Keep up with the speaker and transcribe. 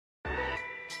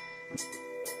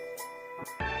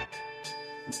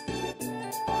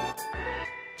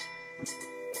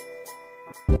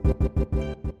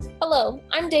Hello,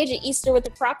 I'm Deja Easter with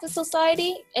the Profit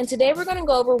Society, and today we're going to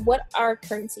go over what are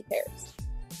currency pairs.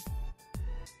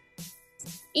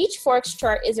 Each Forex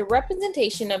chart is a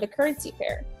representation of a currency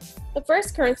pair. The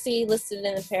first currency listed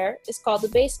in the pair is called the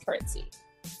base currency.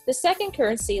 The second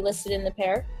currency listed in the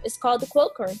pair is called the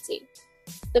quote currency.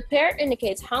 The pair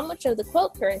indicates how much of the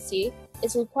quote currency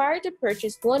is required to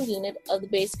purchase 1 unit of the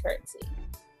base currency.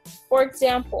 For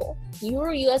example,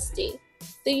 Euro USD.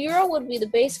 The euro would be the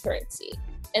base currency,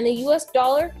 and the US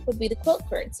dollar would be the quote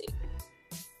currency.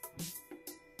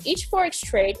 Each Forex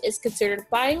trade is considered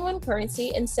buying one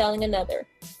currency and selling another,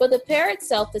 but the pair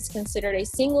itself is considered a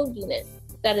single unit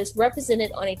that is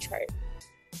represented on a chart.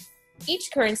 Each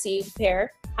currency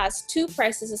pair has 2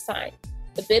 prices assigned,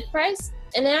 the bid price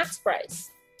and the ask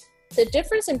price. The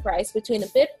difference in price between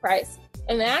the bid price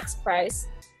and the ask price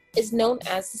is known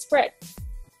as the spread.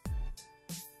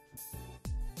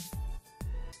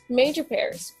 Major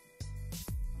pairs.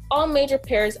 All major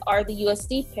pairs are the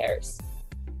USD pairs.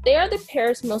 They are the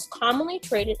pairs most commonly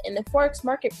traded in the Forex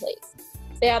marketplace.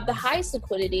 They have the highest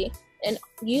liquidity and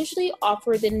usually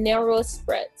offer the narrowest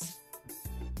spreads.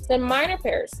 The minor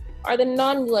pairs are the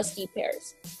non-USD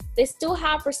pairs. They still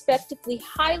have respectively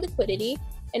high liquidity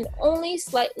and only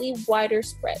slightly wider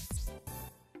spreads.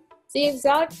 The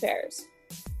exotic pairs.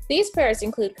 These pairs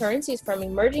include currencies from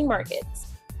emerging markets.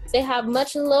 They have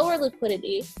much lower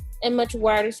liquidity and much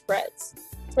wider spreads.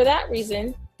 For that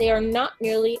reason, they are not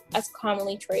nearly as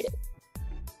commonly traded.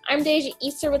 I'm Deja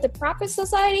Easter with the Profit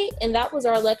Society, and that was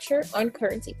our lecture on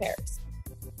currency pairs.